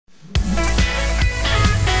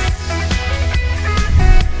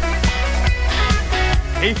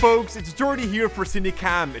Hey folks, it's Jordy here for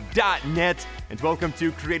Cinecom.net and welcome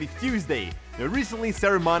to Creative Tuesday. Now recently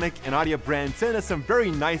Ceramonic, an audio brand, sent us some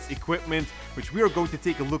very nice equipment which we are going to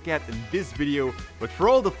take a look at in this video. But for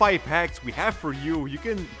all the 5 hacks we have for you, you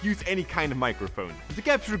can use any kind of microphone. To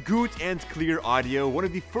capture good and clear audio, one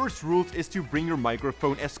of the first rules is to bring your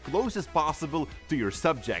microphone as close as possible to your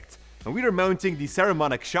subject. And we are mounting the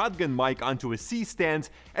Ceramonic shotgun mic onto a C-stand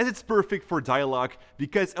as it's perfect for dialogue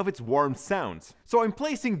because of its warm sound. So I'm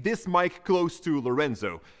placing this mic close to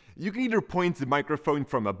Lorenzo. You can either point the microphone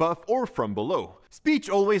from above or from below. Speech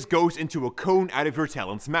always goes into a cone out of your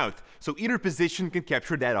talent's mouth, so either position can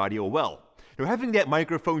capture that audio well. Now having that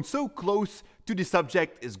microphone so close to the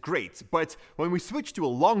subject is great, but when we switch to a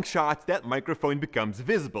long shot, that microphone becomes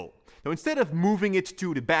visible. Now instead of moving it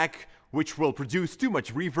to the back, which will produce too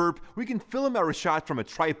much reverb, we can film our shot from a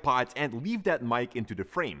tripod and leave that mic into the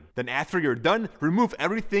frame. Then after you're done, remove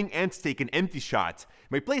everything and take an empty shot.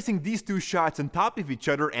 By placing these 2 shots on top of each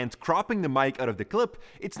other and cropping the mic out of the clip,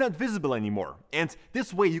 it's not visible anymore. And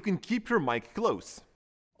this way you can keep your mic close.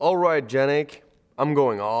 Alright, Janik, I'm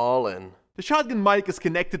going all in. The shotgun mic is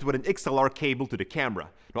connected with an XLR cable to the camera.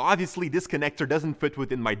 Now obviously this connector doesn't fit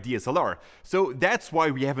within my DSLR, so that's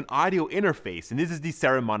why we have an audio interface, and this is the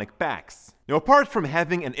Ceramonic PAX. Now apart from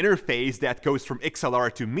having an interface that goes from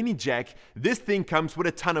XLR to mini jack, this thing comes with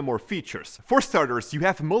a ton of more features. For starters, you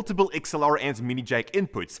have multiple XLR and mini jack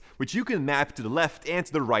inputs, which you can map to the left and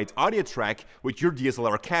to the right audio track which your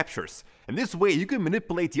DSLR captures. And this way you can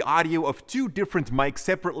manipulate the audio of 2 different mics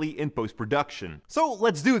separately in post-production. So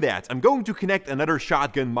let's do that. I'm going to connect another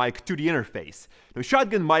shotgun mic to the interface. Now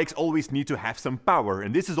shotgun mics always need to have some power,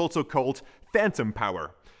 and this is also called phantom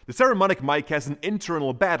power. The Ceramonic mic has an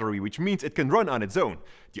internal battery, which means it can run on its own.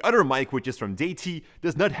 The other mic, which is from Deity,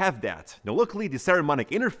 does not have that. Now luckily the Ceramonic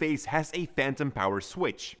interface has a phantom power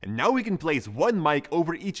switch. And now we can place 1 mic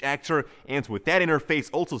over each actor, and with that interface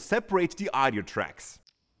also separate the audio tracks.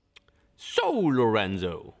 So,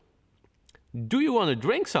 Lorenzo, do you want to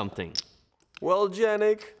drink something? Well,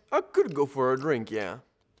 Janik, I could go for a drink, yeah.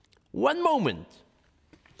 One moment.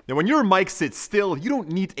 Now when your mic sits still, you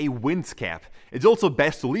don't need a wind cap. It's also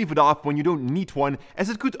best to leave it off when you don't need one, as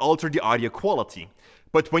it could alter the audio quality.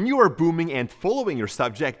 But when you are booming and following your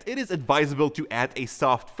subject, it is advisable to add a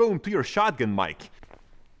soft foam to your shotgun mic.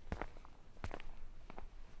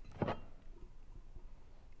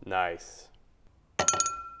 Nice.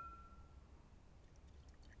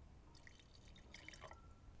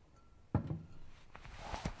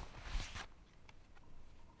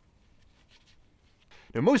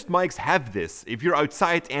 Now most mics have this. If you're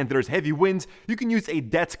outside and there's heavy wind, you can use a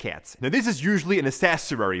dead cat. Now this is usually an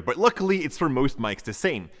accessory, but luckily it's for most mics the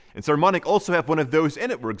same. And Ceramonic also have one of those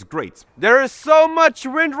and it works great. There is so much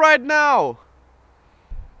wind right now!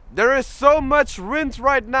 There is so much wind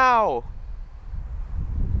right now!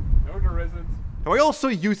 No, there isn't. Now I also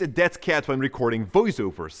use a dead cat when recording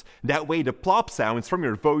voiceovers. That way the plop sounds from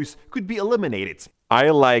your voice could be eliminated. I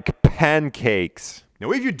like pancakes.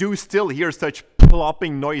 Now if you do still hear such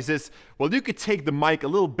plopping noises, well you could take the mic a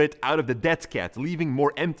little bit out of the dead cat, leaving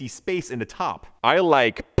more empty space in the top. I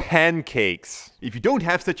like pancakes. If you don't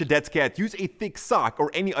have such a dead cat, use a thick sock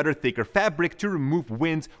or any other thicker fabric to remove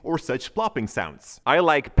wind or such plopping sounds. I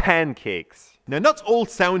like pancakes. Now not all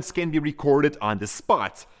sounds can be recorded on the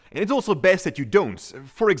spot. And it's also best that you don't.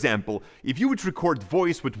 For example, if you would record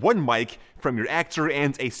voice with 1 mic from your actor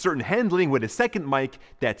and a certain handling with a second mic,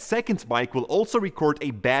 that second mic will also record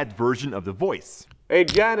a bad version of the voice. Hey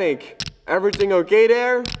Janik, everything okay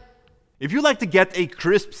there? If you like to get a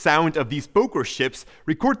crisp sound of these poker chips,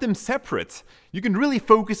 record them separate. You can really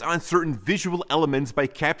focus on certain visual elements by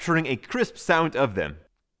capturing a crisp sound of them.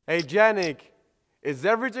 Hey Janik, is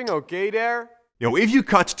everything okay there? Now, if you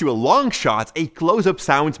cut to a long shot, a close-up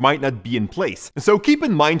sound might not be in place. So keep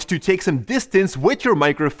in mind to take some distance with your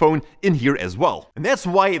microphone in here as well. And that's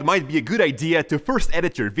why it might be a good idea to first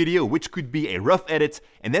edit your video, which could be a rough edit,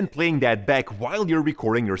 and then playing that back while you're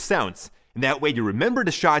recording your sounds. And that way you remember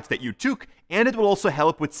the shots that you took, and it will also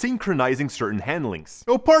help with synchronizing certain handlings.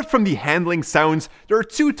 Now, apart from the handling sounds, there are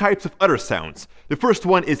 2 types of other sounds. The first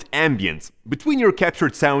one is ambient. Between your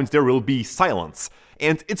captured sounds there will be silence.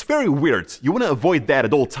 And it's very weird, you want to avoid that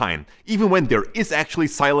at all time. Even when there is actually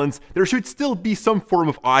silence, there should still be some form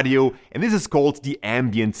of audio, and this is called the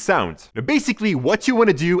ambient sound. Now basically what you want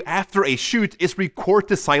to do after a shoot is record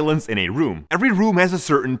the silence in a room. Every room has a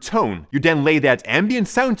certain tone. You then lay that ambient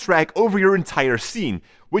soundtrack over your entire scene,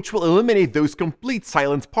 which will eliminate those complete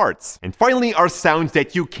silent parts. And finally are sounds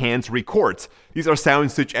that you can't record. These are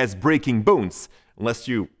sounds such as breaking bones, unless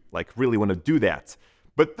you really want to do that.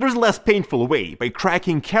 But there's a less painful way, by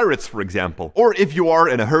cracking carrots for example. Or if you are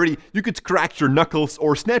in a hurry, you could crack your knuckles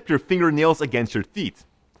or snap your fingernails against your teeth.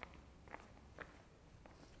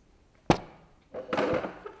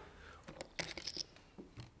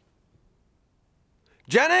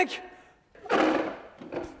 Janek?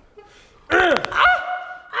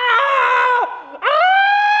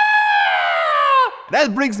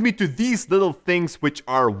 That brings me to these little things, which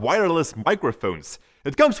are wireless microphones.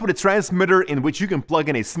 It comes with a transmitter in which you can plug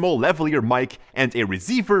in a small lavalier mic and a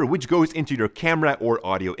receiver which goes into your camera or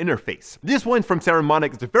audio interface. This one from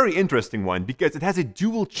Saramonic is a very interesting one because it has a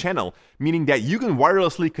dual channel, meaning that you can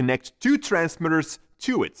wirelessly connect two transmitters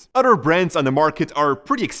to it. Other brands on the market are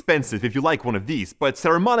pretty expensive if you like one of these, but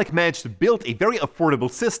Saramonic managed to build a very affordable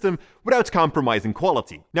system without compromising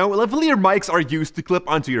quality. Now, lavalier mics are used to clip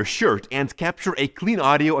onto your shirt and capture a clean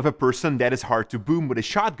audio of a person that is hard to boom with a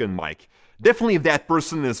shotgun mic. Definitely if that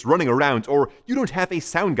person is running around or you don't have a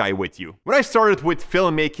sound guy with you. When I started with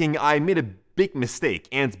filmmaking, I made a big mistake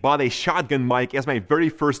and bought a shotgun mic as my very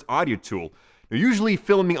first audio tool. Now, usually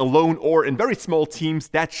filming alone or in very small teams,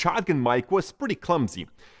 that shotgun mic was pretty clumsy.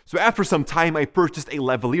 So after some time I purchased a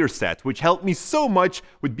lavalier set, which helped me so much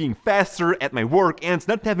with being faster at my work and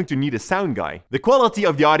not having to need a sound guy. The quality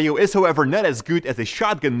of the audio is however not as good as a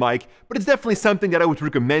shotgun mic, but it's definitely something that I would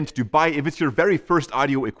recommend to buy if it's your very first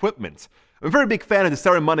audio equipment. I'm a very big fan of the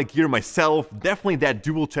Saramonic gear myself, definitely that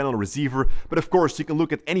dual channel receiver, but of course you can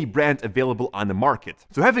look at any brand available on the market.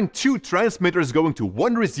 So having two transmitters going to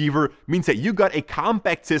one receiver means that you got a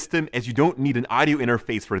compact system as you don't need an audio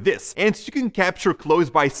interface for this, and you can capture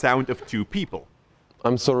close-by sound of two people.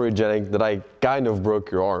 I'm sorry, Janek, that I kind of broke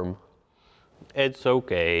your arm. It's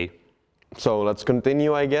okay. So let's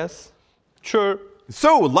continue, I guess? Sure.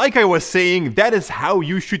 So, like I was saying, that is how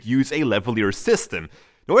you should use a lavalier system.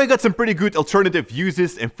 Now I got some pretty good alternative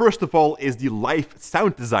uses, and first of all is the live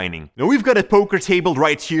sound designing. Now we've got a poker table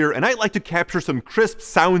right here, and I like to capture some crisp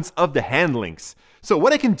sounds of the handlings. So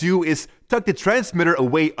what I can do is tuck the transmitter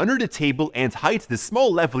away under the table and hide the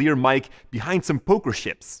small lavalier mic behind some poker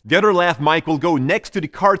chips. The other lav mic will go next to the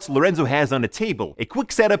cards Lorenzo has on the table. A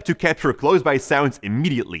quick setup to capture close-by sounds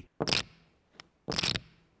immediately.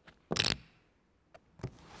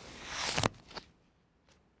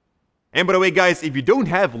 And by the way guys, if you don't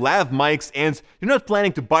have lav mics and you're not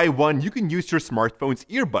planning to buy one, you can use your smartphone's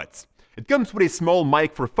earbuds. It comes with a small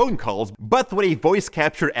mic for phone calls, but with a voice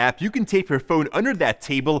capture app, you can tape your phone under that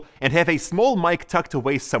table and have a small mic tucked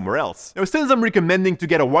away somewhere else. Now, since I'm recommending to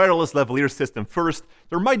get a wireless lavalier system first,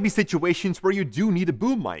 there might be situations where you do need a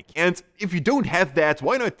boom mic. And if you don't have that,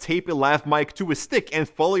 why not tape a lav mic to a stick and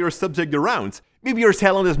follow your subject around? Maybe your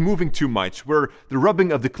talent is moving too much, where the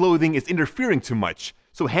rubbing of the clothing is interfering too much.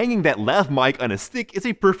 So hanging that lav mic on a stick is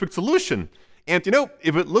a perfect solution. And you know,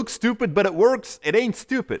 if it looks stupid but it works, it ain't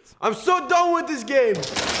stupid. I'm so done with this game!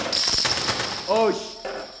 Oh,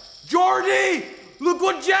 Jordy! Look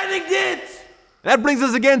what Janek did! That brings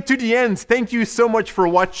us again to the end. Thank you so much for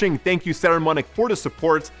watching. Thank you Saramonic for the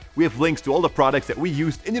support. We have links to all the products that we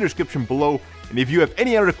used in the description below. And if you have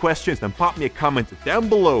any other questions, then pop me a comment down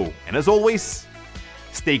below. And as always,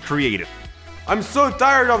 stay creative. I'm so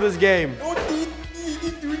tired of this game!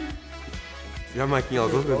 Ja, maak niet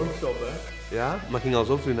alsof doen. Ja, maak niet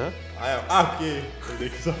alsof doen, hè? Oké. Ik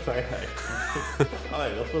denk zo vrijheid.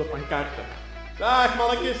 Allee, dat is voor de pancarten. Dag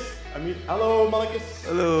mannetjes. Hallo mannetjes.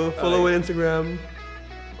 Hallo, follow on Instagram.